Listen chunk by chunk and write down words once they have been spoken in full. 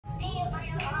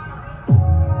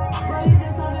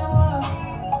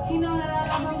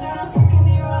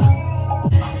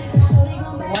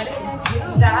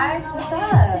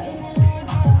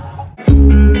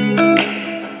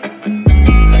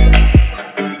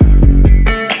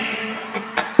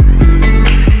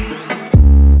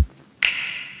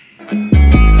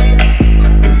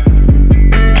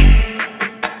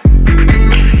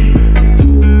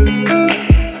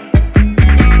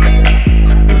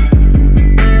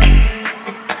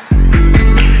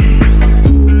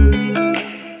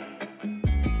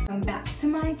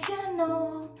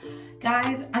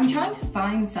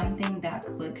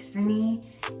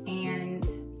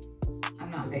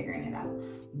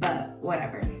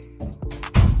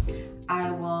I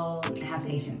will have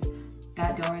patience.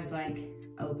 That door is like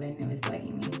open, it was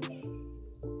bugging me.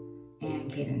 And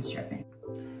Caden's tripping.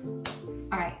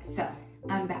 All right, so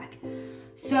I'm back.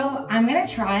 So I'm gonna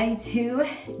try to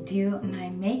do my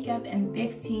makeup in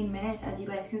 15 minutes, as you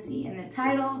guys can see in the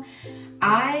title.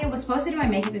 I was supposed to do my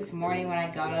makeup this morning when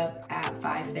I got up at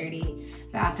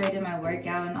 5:30, but after I did my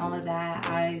workout and all of that,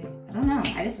 I don't know,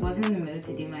 I just wasn't in the mood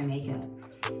to do my makeup.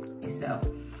 So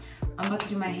I'm about to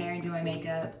do my hair and do my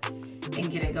makeup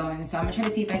and get it going. So I'm gonna try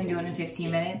to see if I can do it in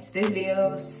 15 minutes. This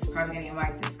video is probably gonna get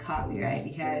marked as copyright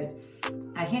because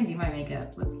I can't do my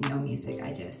makeup with no music.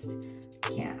 I just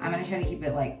can't. I'm gonna try to keep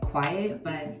it like quiet,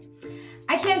 but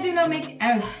I can't do no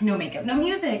makeup, no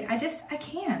music. I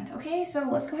can't, okay? So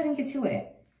let's go ahead and get to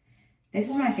it. This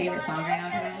is my favorite song right now,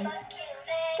 guys.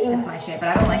 That's my shit, but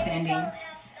I don't like the ending.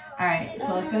 All right,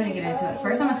 so let's go ahead and get into it.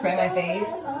 First, I'm gonna spray my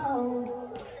face.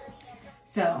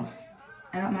 So,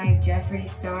 I got my Jeffree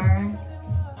Star.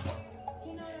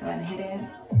 Just go ahead and hit it.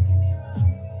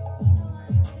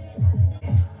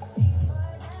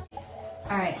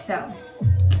 All right, so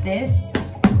this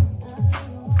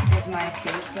is my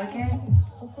face bucket.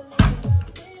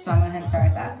 So I'm gonna go ahead and start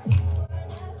with that.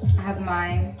 I have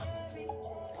my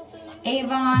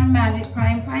Avon Magic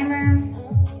Prime Primer.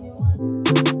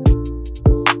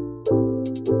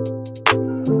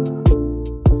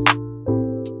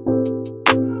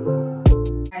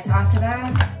 Alright, so after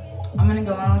that, I'm gonna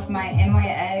go in with my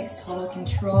NYX Total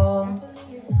Control.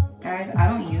 Guys, I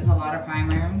don't use a lot of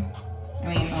primer. I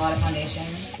mean, a lot of foundation.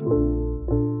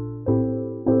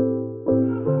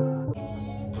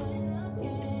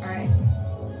 Alright.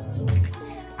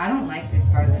 I don't like this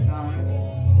part of the song.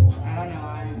 I don't know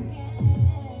why.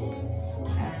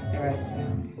 I like the rest of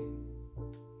them.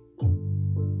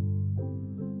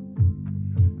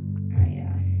 Alright,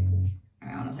 yeah.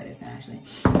 Alright, I want to play this one actually.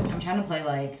 I'm trying to play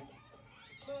like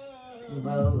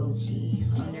low-key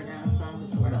underground songs.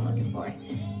 What's the word I'm looking for?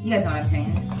 You guys know what I'm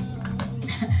saying.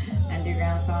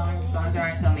 Underground songs that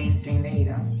aren't so mainstream. There you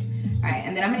go. All right,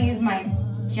 and then I'm gonna use my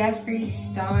Jeffree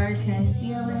Star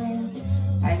concealer.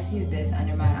 I just use this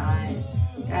under my eyes.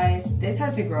 Guys, this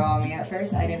had to grow on me. At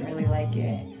first, I didn't really like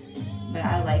it, but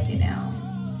I like it now.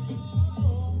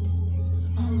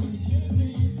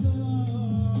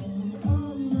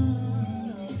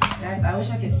 Guys, I wish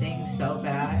I could sing so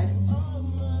bad.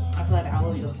 I feel like I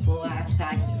would do a full ass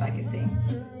package if I could sing.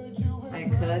 I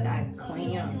could, I'm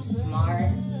clean, I'm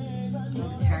smart, I'm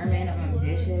determined, I'm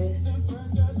ambitious, I'm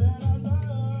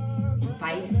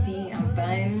feisty, I'm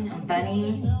fun, I'm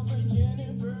funny,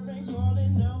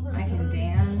 I can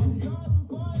dance,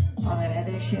 all that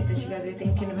other shit that you guys are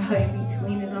thinking about in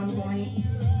between is on point.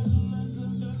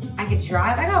 I could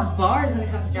drive, I got bars when it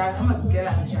comes to driving, I'm a good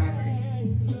ass driver,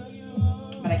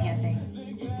 but I can't sing.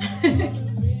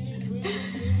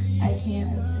 I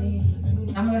can't sing.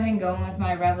 I'm gonna go ahead and go in with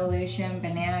my Revolution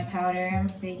banana powder,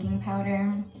 baking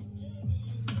powder.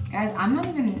 Guys, I'm not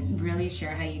even really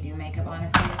sure how you do makeup,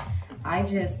 honestly. I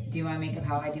just do my makeup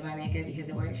how I do my makeup because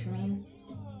it works for me.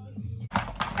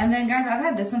 And then guys, I've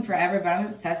had this one forever, but I'm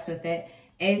obsessed with it.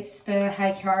 It's the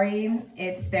Hikari,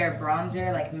 it's their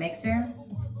bronzer like mixer.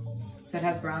 So it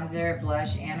has bronzer,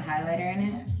 blush, and highlighter in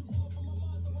it.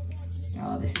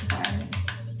 Oh, this is fire.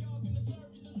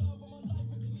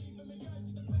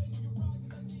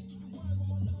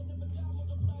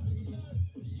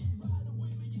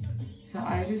 So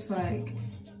I just like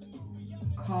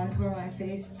contour my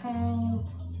face out,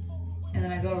 and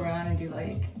then I go around and do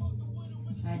like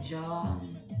my jaw,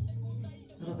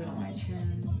 a little bit on my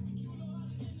chin.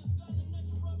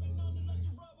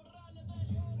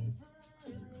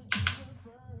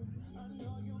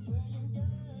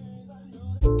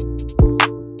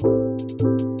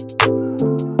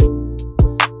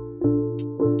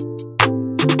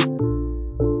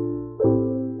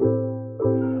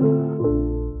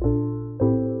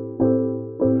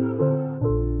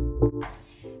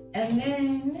 And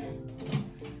then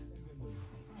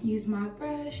use my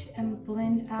brush and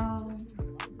blend out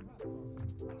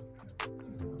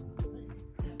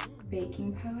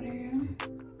baking powder.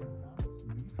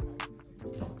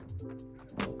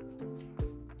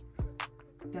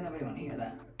 Don't nobody want to hear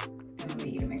that. Don't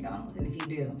nobody eat at McDonald's, and if you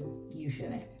do, you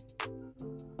shouldn't.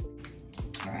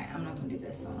 All right, I'm not gonna do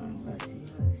this song. Let's see.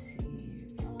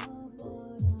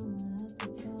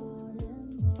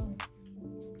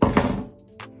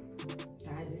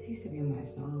 This used to be my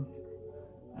song.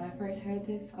 When I first heard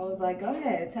this, I was like, go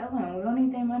ahead, tell them we don't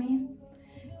need their money.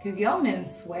 Cause y'all men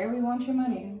swear we want your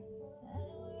money.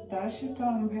 That shit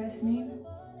don't impress me.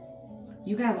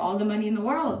 You have all the money in the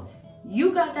world.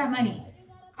 You got that money.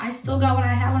 I still got what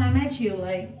I had when I met you.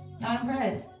 Like, not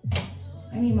impressed.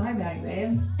 I need my bag,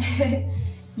 babe.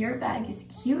 Your bag is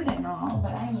cute and all,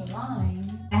 but I need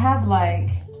mine. I have like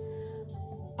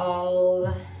all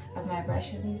of my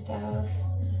brushes and stuff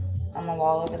on the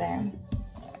wall over there.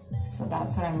 So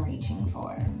that's what I'm reaching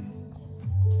for.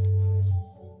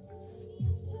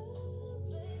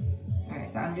 All right,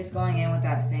 so I'm just going in with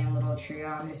that same little trio.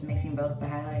 I'm just mixing both the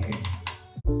highlighters.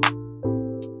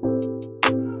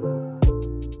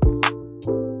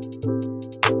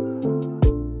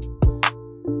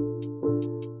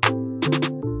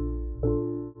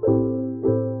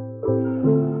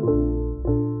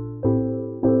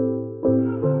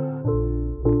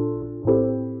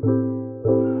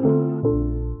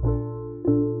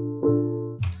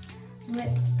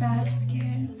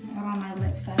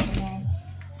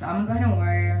 So I'm gonna go ahead and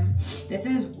wear, this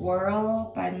is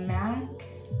Whirl by MAC.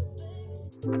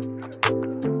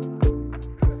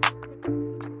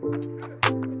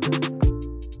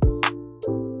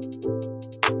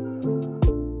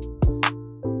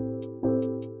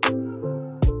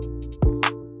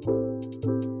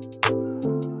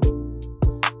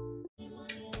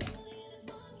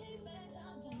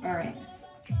 All right,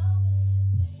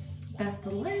 that's the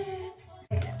lips.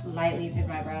 Lightly did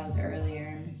my brows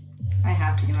earlier. I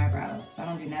have to do my brows. If I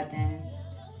don't do nothing,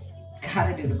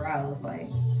 gotta do the brows. Like,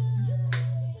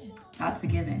 that's a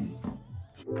given.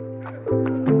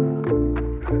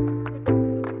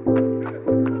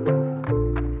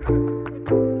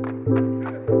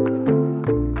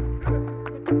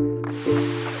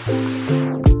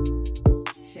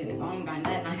 Shit, if I'm by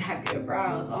nothing, I gotta do the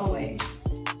brows. Always,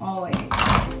 always,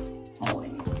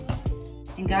 always.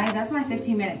 And guys, that's my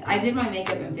 15 minutes. I did my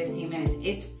makeup in 15 minutes.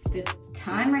 It's the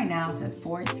time right now says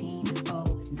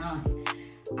 14:09.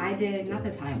 I did, not the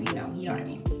time, you know what I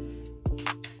mean.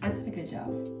 I did a good job.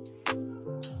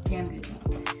 Damn good job.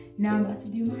 Now I'm about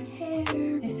to do my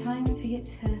hair. It's time to get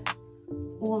to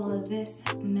all of this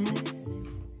mess.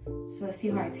 So let's see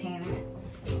how I tan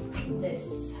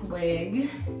this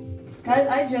wig. Guys,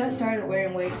 I just started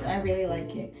wearing wigs. I really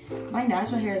like it. My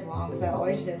natural hair is long, so I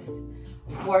always just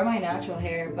wore my natural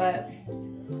hair, but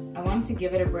I wanted to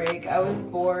give it a break. I was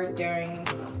bored during,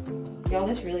 y'all,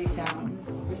 this really sounds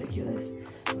ridiculous,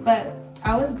 but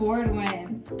I was bored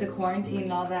when the quarantine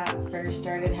and all that first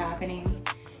started happening,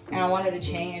 and I wanted to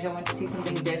change. I wanted to see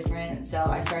something different, so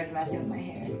I started messing with my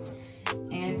hair.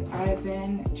 And I've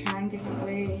been trying different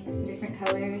wigs and different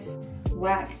colors,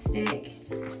 wax stick,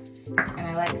 and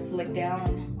I like slick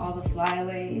down all the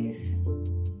flyaways.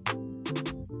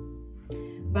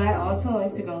 But I also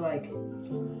like to go like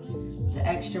the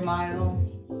extra mile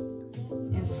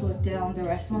and slick down the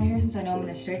rest of my hair since I know I'm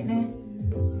gonna straighten it.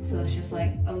 So it's just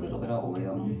like a little bit of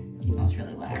oil. You know, it's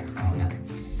really wax. I don't know.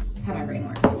 That's how my brain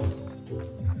works.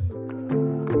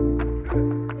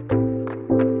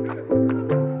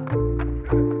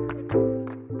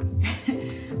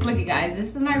 Look at guys,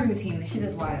 this is my routine. This shit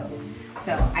is wild.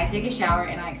 So I take a shower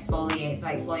and I exfoliate. So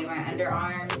I exfoliate my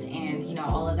underarms and you know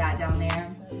all of that down there.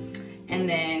 And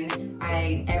then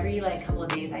every like couple of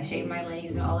days, I shave my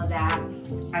legs and all of that.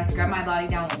 I scrub my body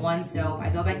down with one soap. I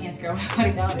go back in and scrub my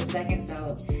body down with a second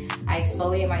soap. I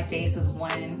exfoliate my face with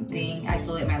one thing. I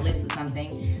exfoliate my lips with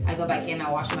something. I go back in and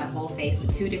I wash my whole face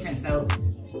with 2 different soaps.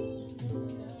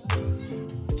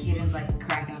 Kaden's like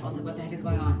cracking up. I was like, what the heck is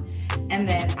going on? And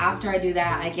then after I do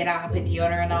that, I get out, I put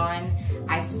deodorant on.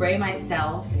 I spray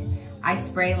myself. I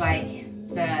spray like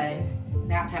that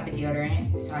type of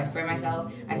deodorant. So I spray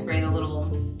myself, I spray the little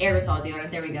aerosol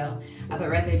deodorant, there we go. I put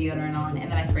regular deodorant on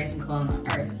and then I spray some cologne on,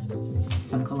 or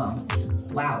some cologne.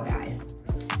 Wow guys.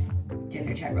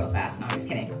 Gender check real fast, no I'm just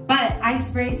kidding. But I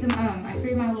spray some, I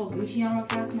spray my little Gucci on real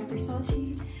fast, my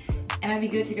Versace, and I'd be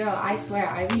good to go. I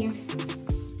swear,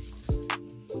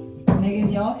 Megan,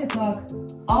 y'all could talk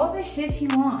all the shit you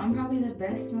want. I'm probably the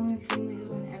best smelling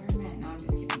female I've ever met. No, I'm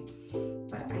just kidding.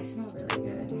 But I smell really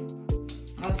good.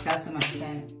 I'm obsessed with my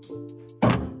scent.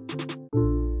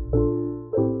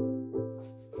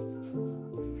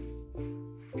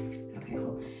 Okay,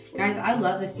 cool. Guys, I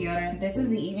love this deodorant. This is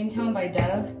the Even Tone by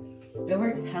Dove. It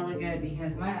works hella good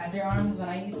because my underarms, when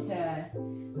I used to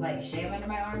like shave under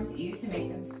my arms, it used to make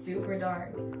them super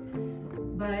dark.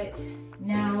 But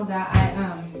now that I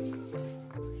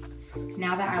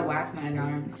wax my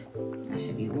underarms, that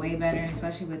should be way better,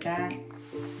 especially with that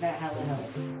hella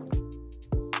helps.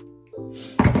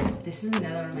 This is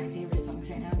another one of my favorite songs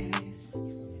right now, guys.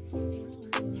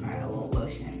 Alright, a little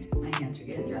lotion. My hands are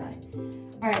getting dry.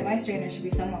 Alright, my straightener should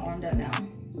be somewhat warmed up now.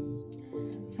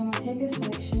 So I'm gonna take a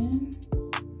section.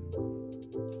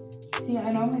 See,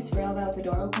 I normally spray all that with the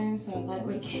door open, so I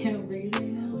lightweight can't breathe right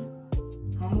now.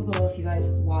 Comment below if you guys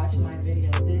watch my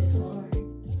video this far.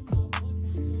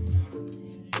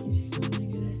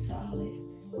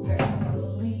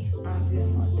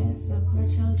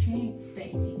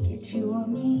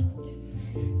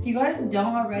 you guys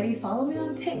don't already, follow me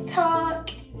on TikTok.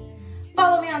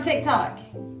 Follow me on TikTok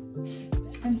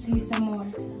and see some more.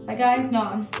 But guys,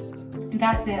 no,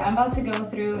 that's it. I'm about to go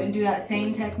through and do that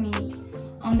same technique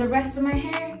on the rest of my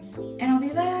hair, and I'll be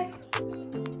back.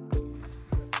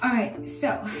 All right,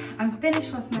 so I'm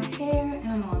finished with my hair and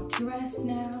I'm all dressed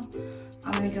now.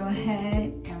 I'm gonna go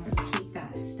ahead and repeat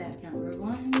that step number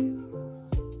 1.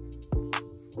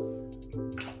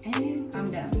 And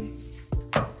I'm done.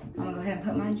 I'm gonna go ahead and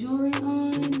put my jewelry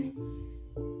on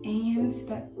and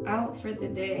step out for the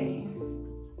day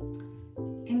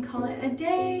and call it a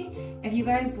day. If you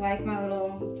guys like my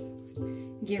little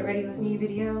get ready with me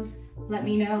videos, let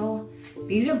me know.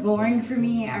 These are boring for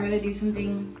me. I rather do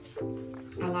something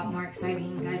a lot more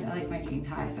exciting. Guys, I like my jeans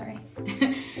high, sorry.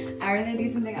 I rather do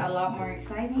something a lot more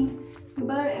exciting.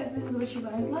 But if this is what you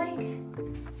guys like,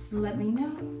 let me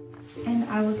know. And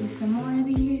I will do some more of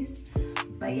these.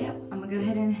 But yeah, I'm gonna go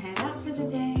ahead and head out for the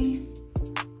day. He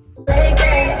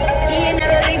ain't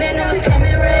never leaving, no, he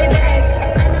coming right